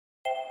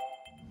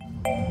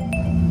Here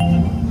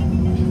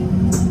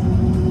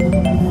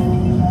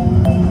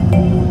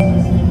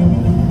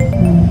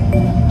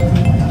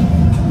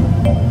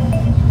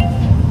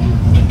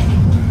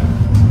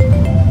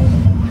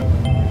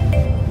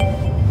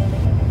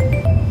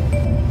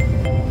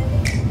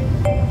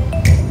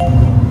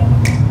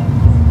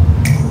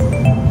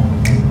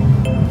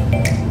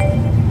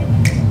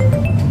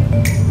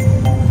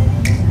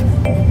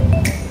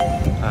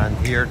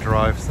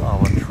drives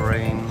our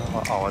train,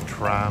 or our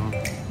tram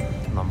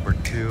number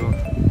 2,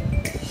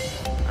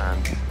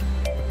 and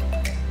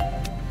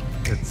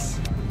it's,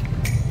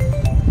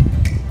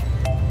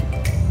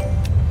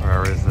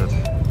 where is it?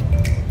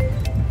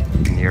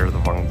 Near the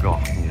Van Gogh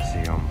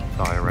Museum,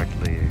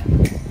 directly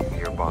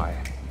nearby.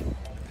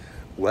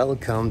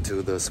 Welcome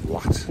to the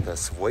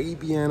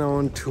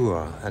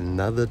sw.o.t.theswabianontour,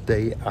 another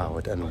day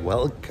out, and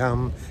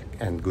welcome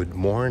and good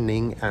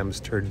morning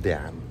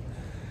Amsterdam.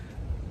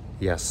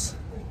 Yes,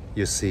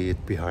 you see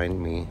it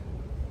behind me,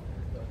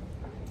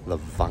 the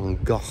Van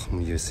Gogh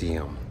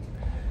Museum.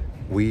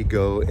 We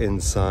go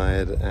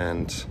inside,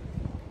 and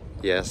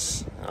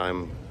yes,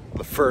 I'm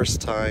the first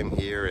time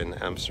here in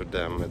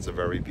Amsterdam. It's a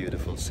very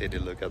beautiful city.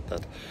 Look at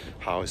that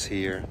house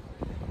here.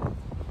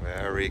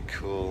 Very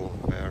cool,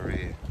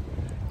 very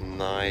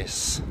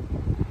nice.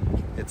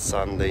 It's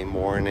Sunday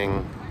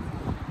morning.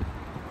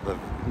 The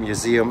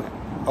museum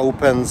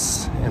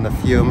opens in a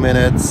few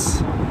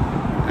minutes,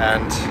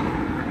 and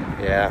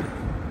yeah,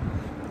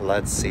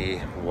 let's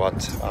see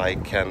what I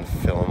can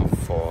film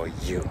for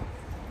you.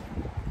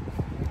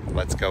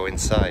 Let's go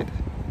inside.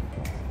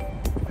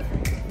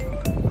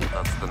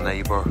 That's the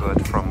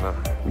neighborhood from the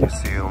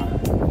museum.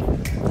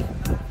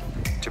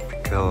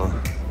 Typical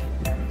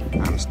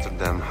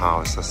Amsterdam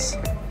houses.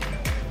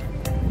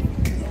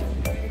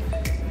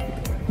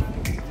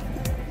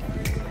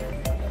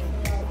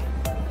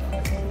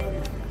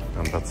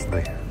 And that's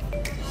the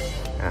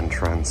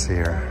entrance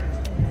here.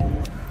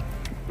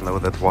 No,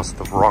 that was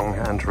the wrong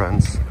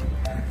entrance.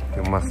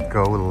 You must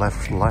go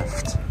left,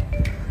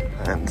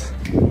 and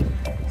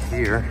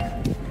here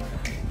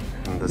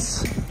in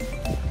this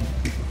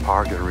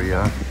park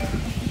area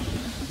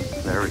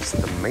there is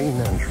the main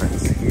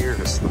entrance. Here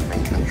is the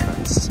main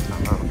entrance.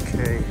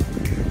 Okay,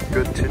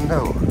 good to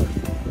know.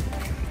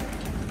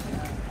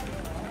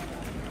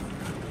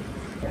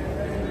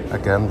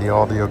 Again, the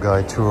audio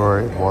guide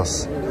tour, it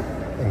was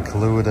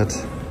included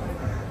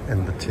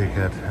in the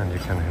ticket, and you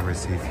can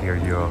receive here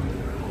your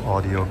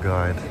audio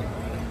guide.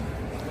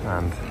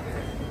 And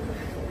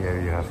here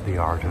you have the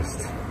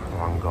artist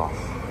Van Gogh.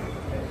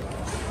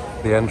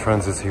 The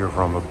entrance is here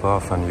from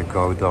above, and you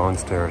go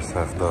downstairs,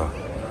 have the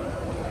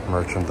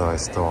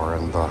merchandise store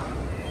and the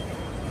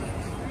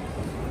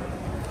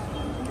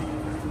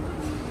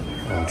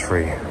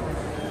entry.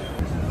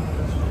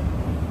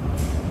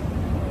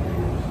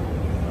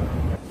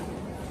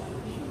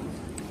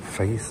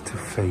 Face to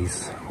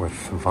face with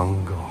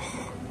Van Gogh.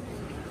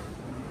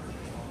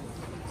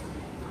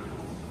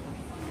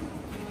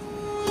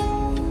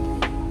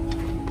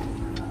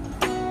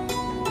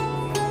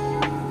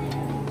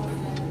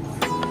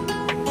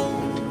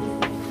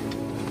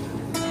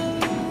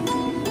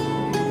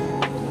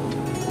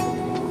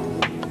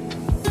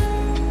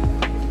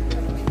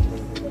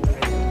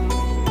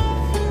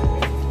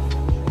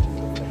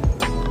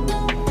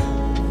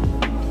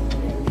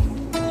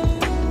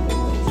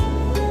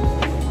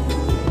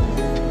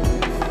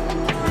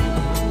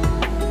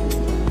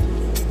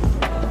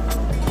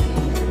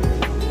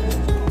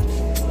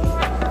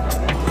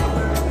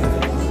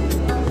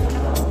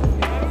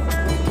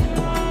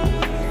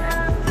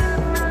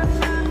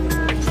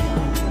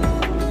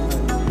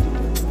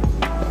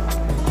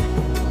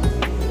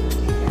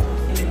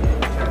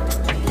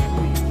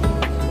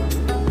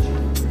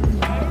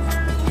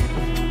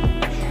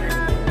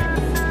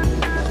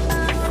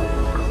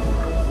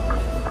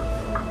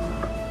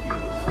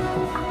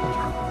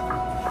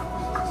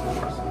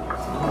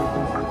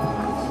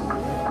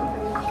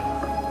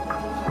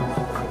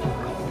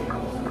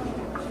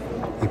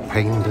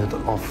 Painted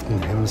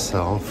often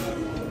himself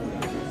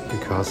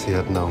because he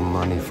had no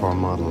money for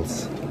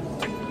models.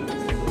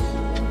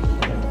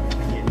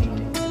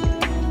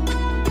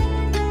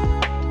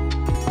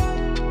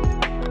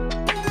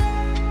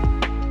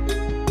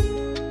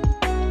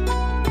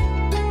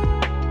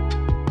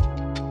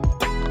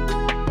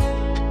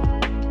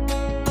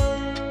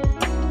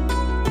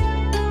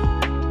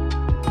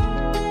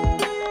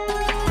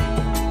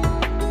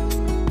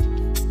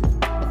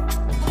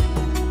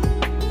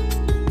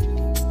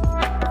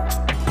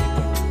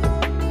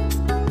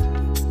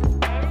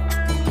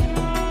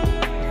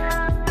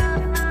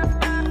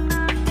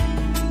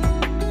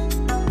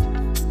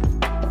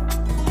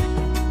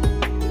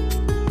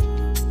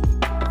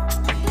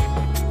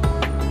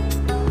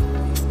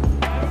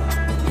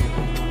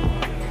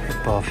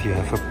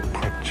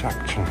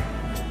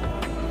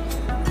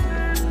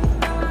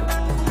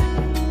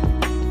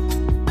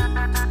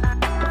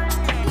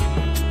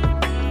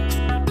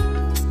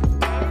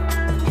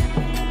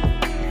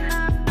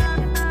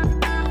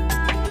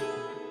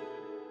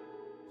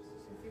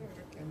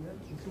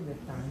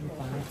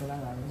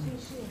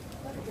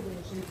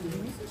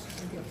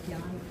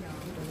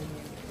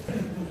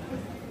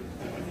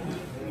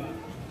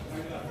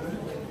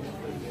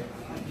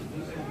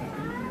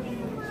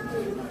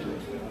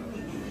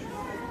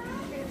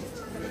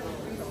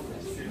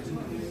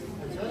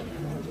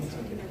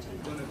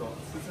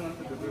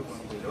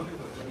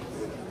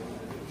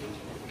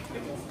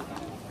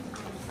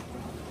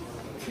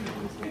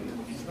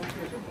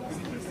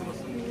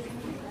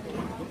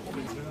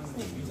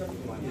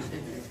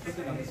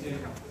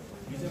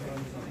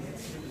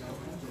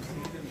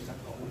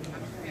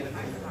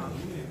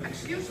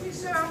 Excuse me,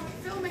 sir.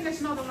 Filming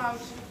is not allowed.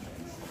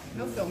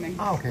 No filming.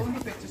 Ah, okay. Only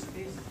pictures,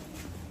 please.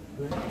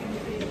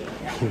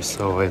 You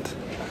saw it.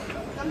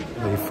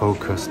 They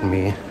focused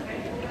me.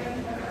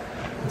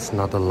 It's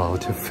not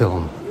allowed to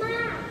film.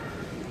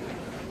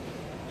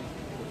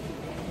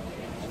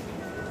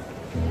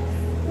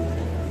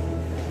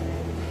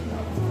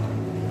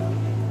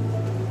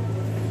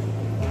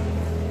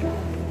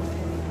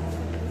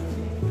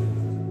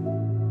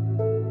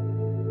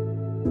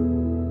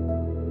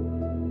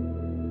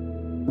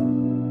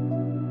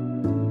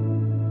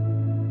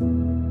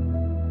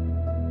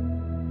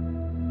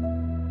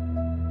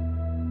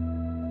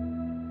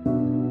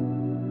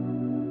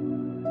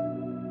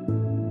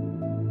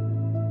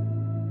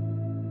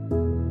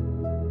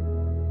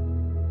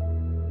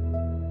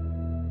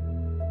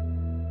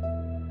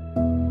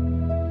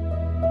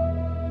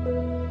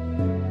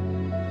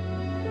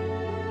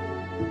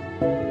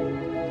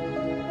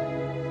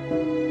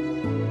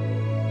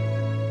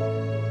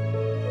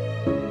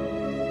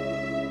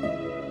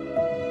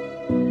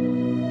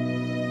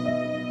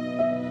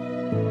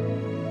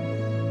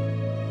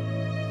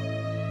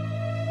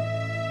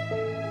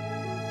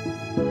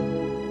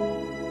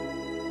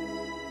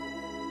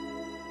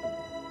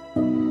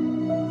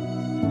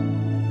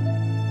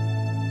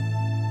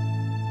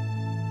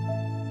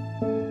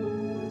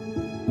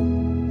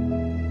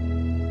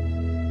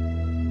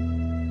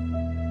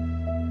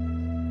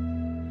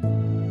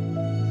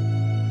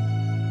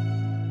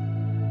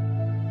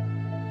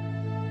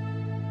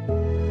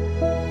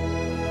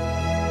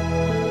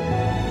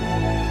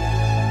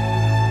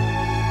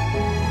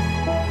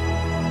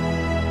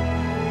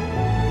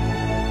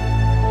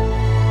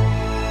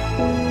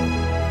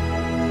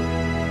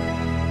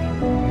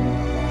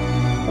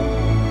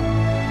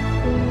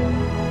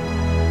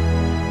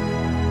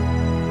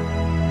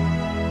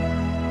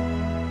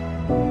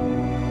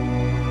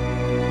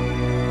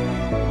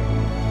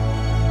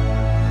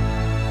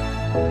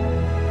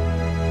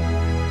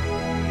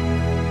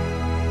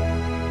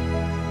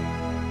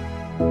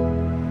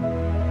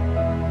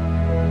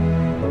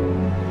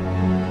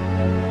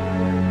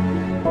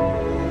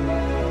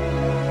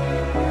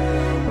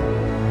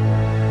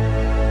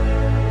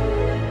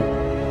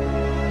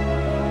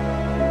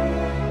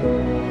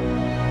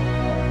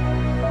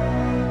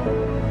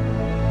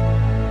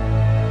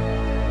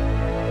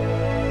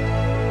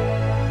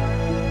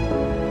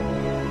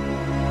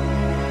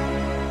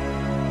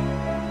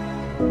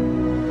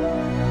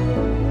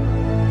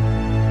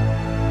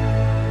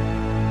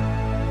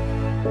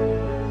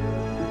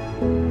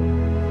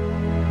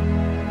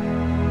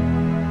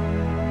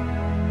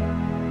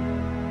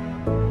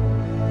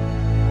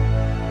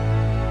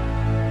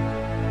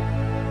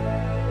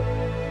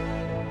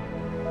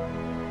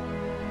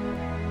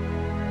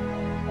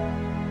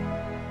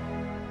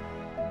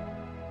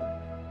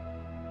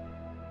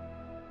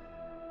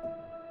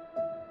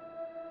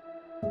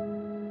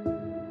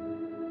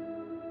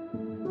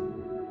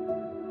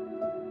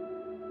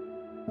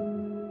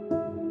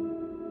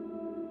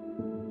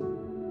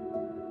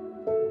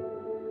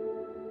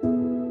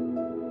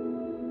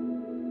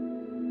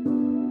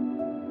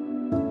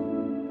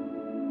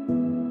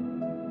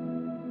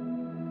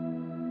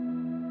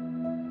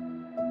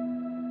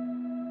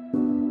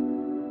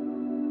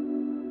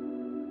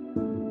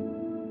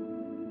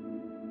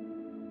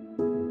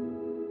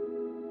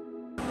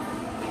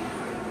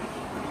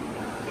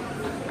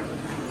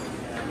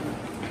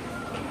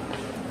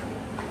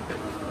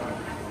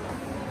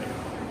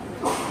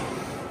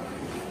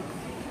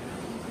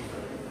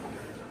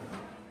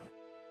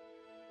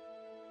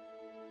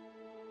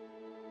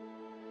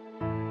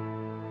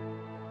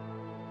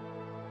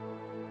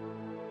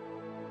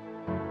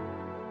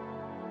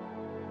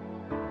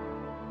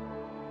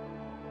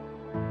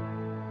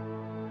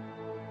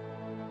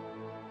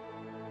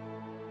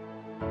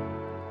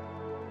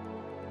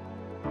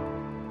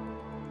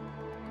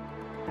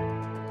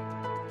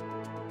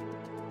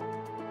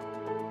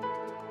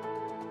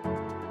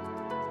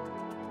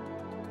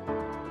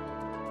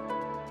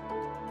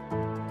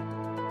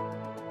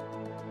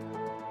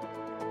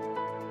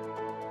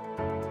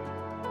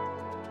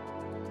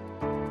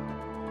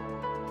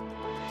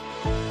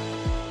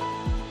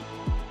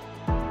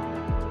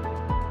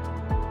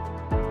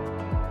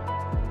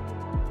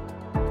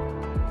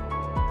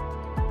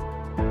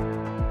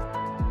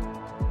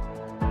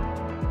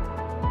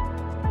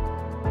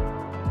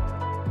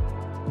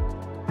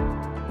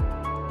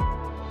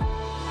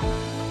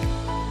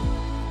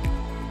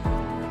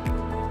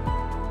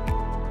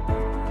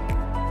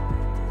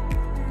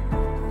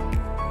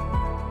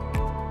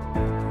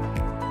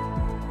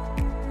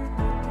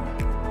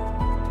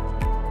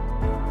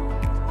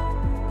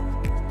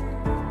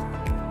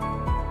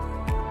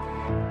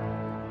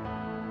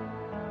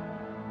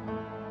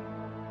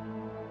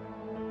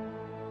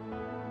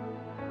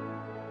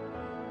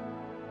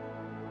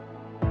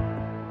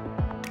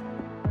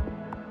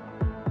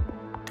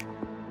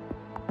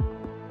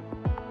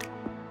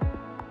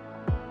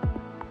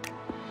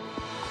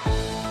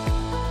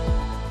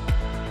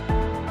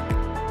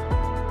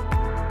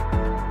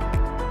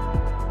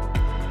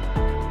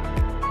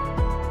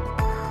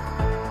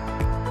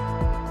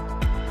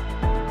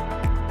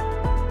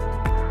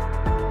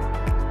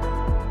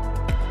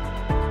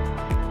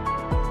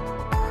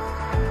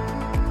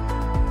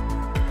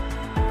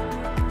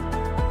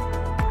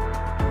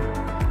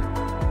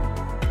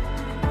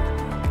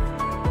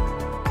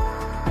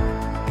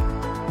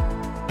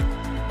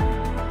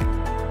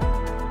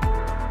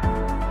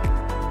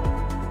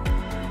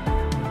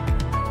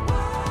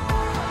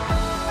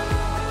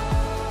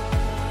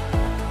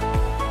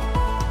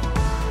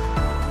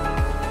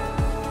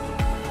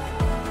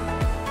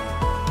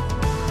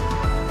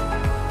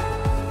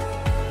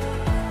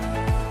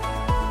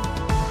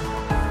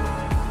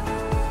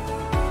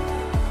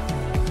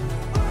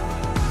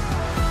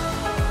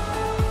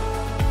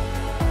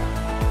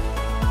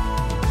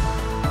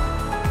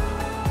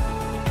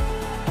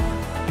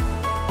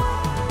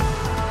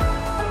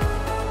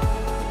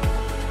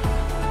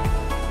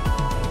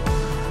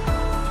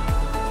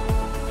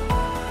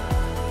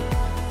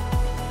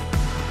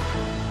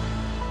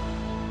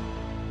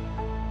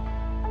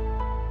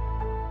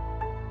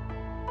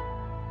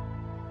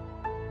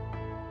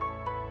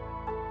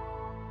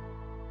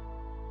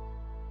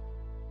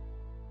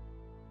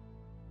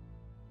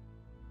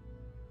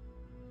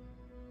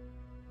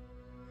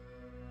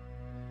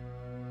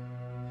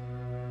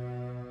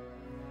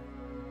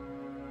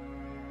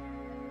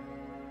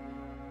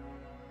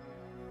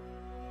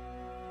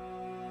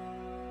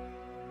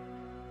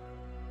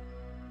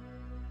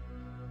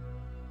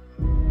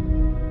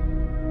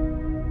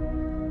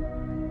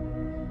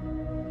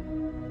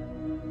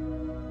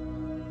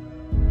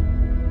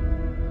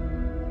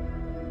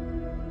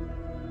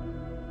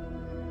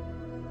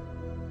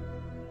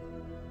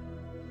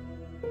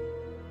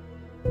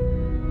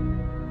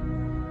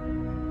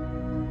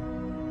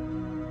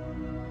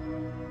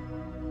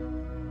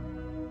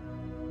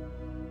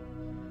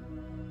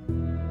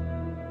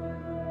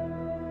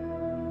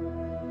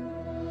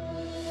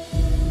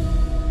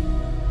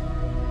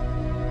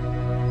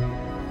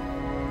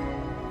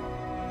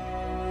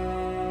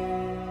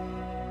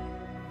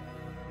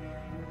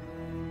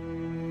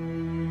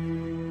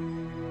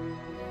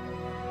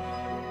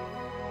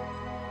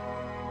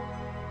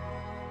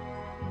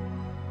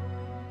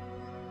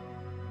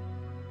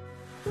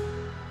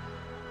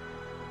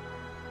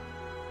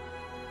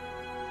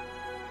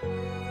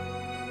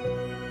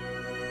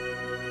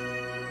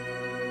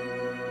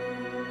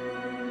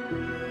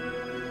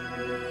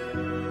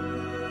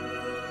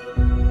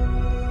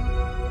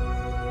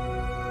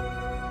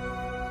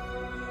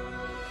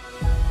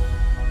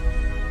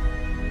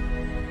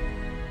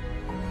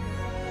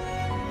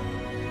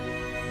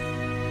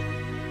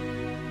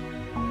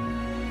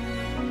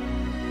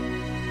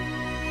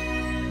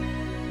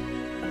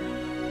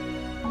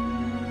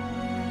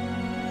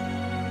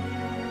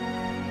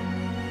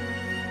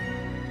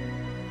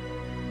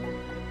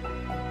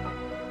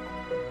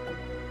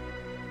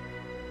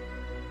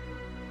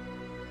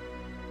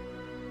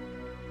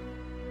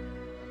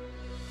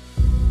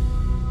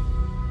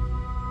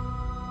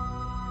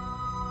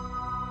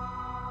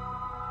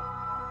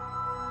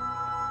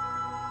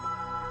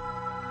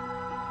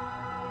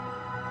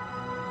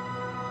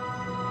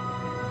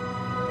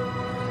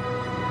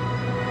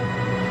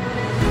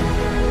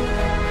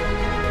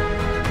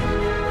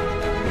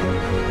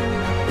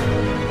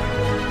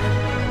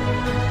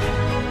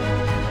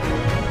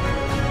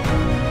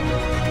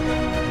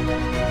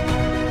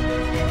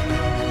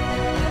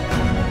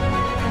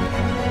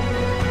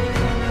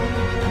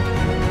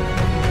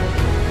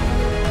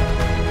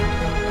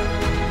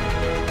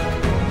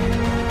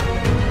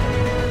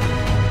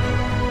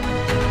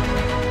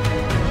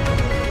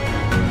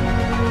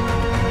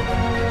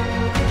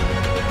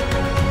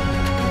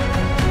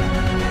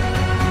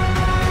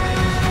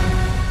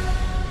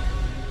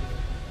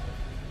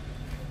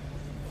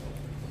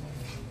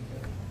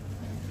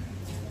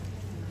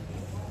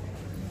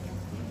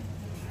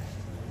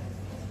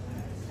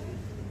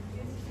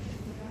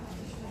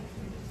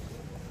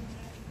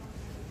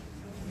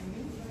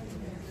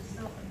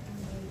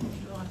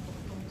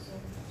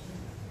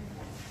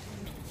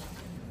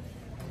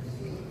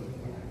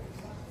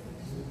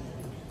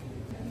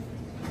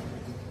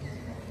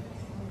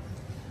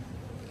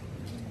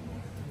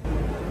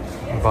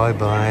 Bye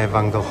bye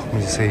Van Gogh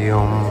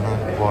Museum,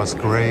 it was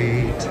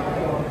great.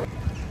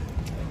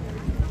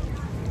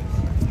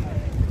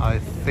 I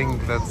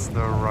think that's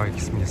the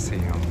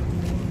Rijksmuseum.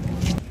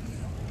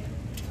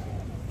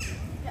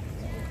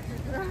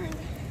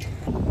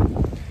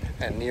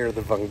 And near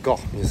the Van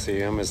Gogh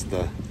Museum is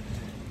the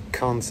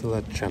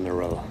Consulate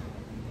General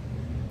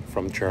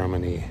from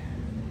Germany.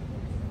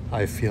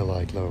 I feel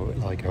like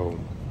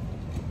home.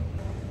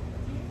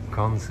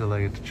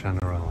 Consulate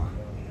General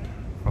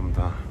from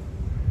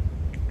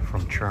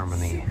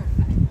Germany.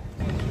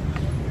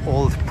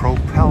 Old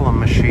propeller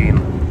machine.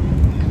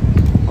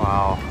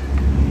 Wow.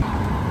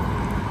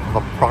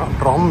 The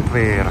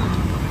brandweer.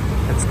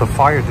 It's the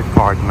fire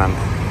department.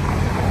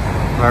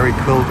 Very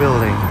cool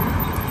building.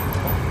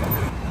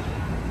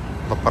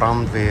 The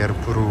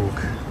brandweerbrug.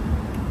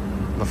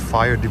 The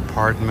fire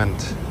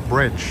department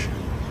bridge.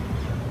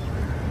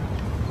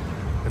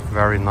 With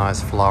very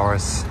nice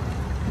flowers.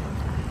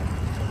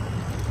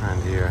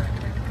 And here.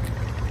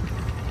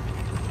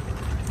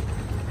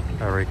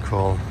 Very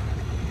cool.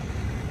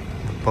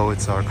 The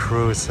boats are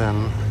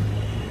cruising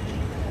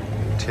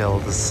till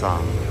the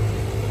sun.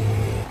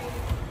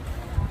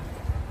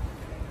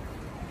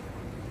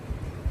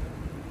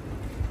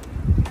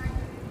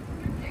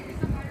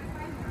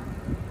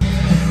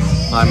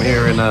 I'm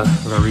here in a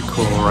very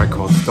cool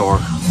record store.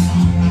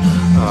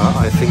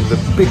 I think the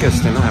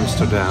biggest in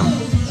Amsterdam.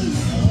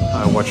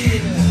 I watch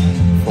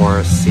for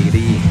a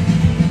CD.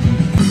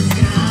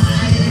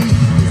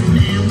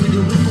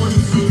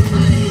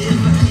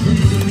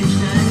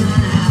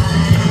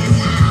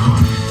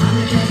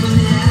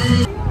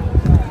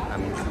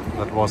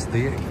 Was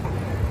the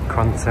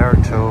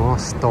Concerto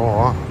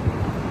store,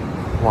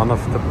 one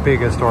of the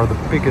biggest or the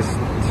biggest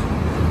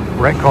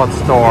record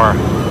store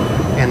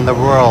in the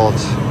world,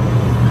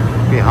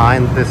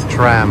 behind this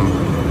tram.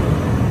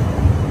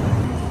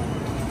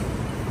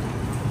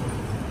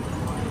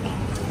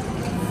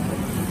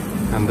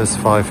 And there's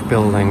 5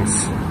 buildings.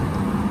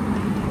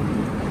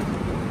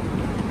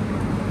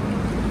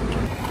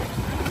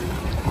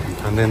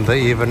 And in the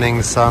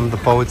evening sun, the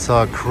boats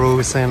are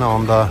cruising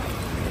on the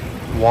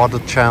water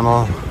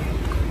channel.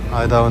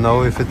 I don't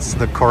know if it's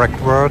the correct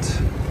word.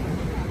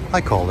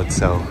 I call it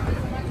so.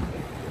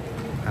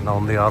 And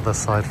on the other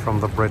side from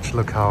the bridge,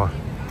 look how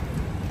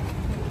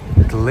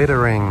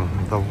glittering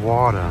the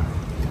water,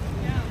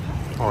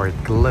 or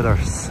it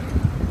glitters.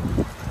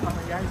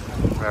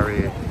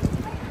 Very,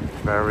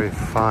 very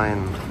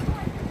fine.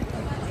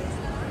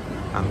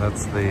 And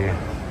that's the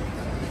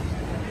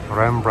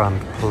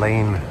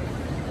Rembrandtplein.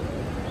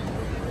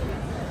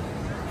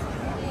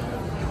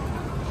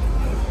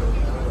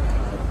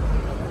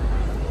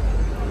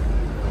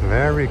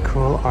 Very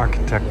cool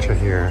architecture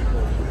here,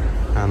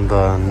 and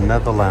the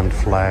Netherlands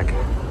flag.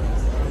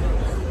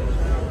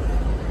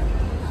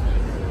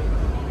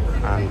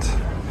 And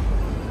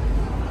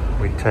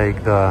we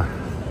take the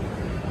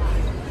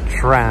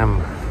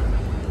tram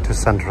to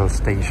Central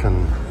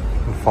Station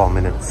in 4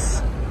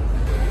 minutes.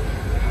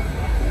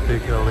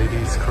 Big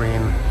LED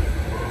screen.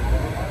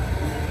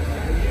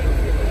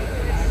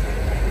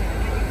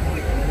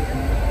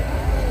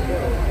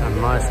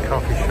 And nice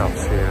coffee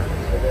shops here.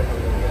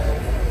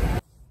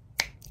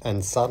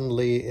 And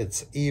suddenly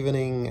it's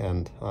evening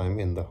and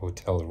I'm in the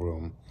hotel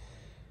room.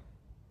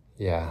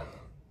 Yeah,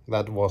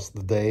 that was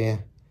the day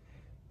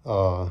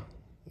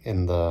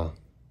in the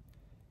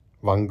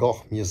Van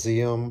Gogh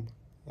Museum,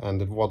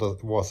 and it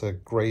was a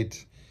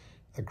great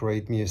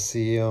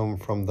museum,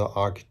 from the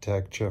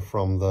architecture,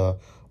 from the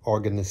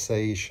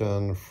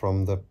organization,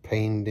 from the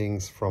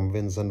paintings from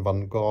Vincent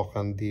van Gogh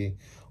and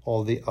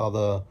all the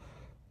other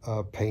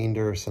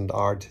painters and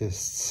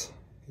artists.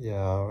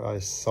 Yeah, I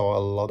saw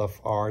a lot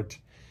of art.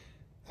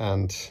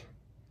 And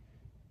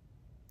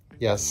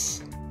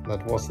yes,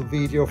 that was the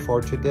video for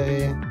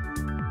today.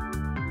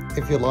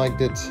 If you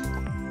liked it,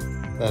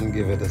 then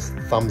give it a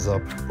thumbs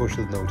up, push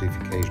the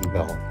notification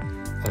bell,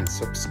 and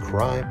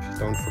subscribe.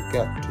 Don't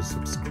forget to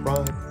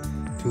subscribe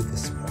to the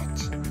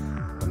SWOT.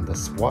 And the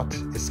SWOT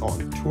is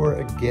on tour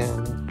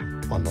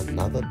again on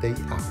another day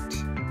out.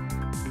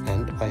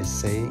 And I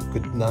say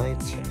good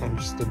night,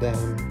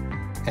 Amsterdam,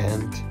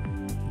 and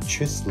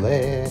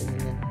tschüssle.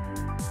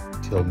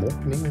 Till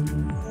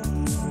morning.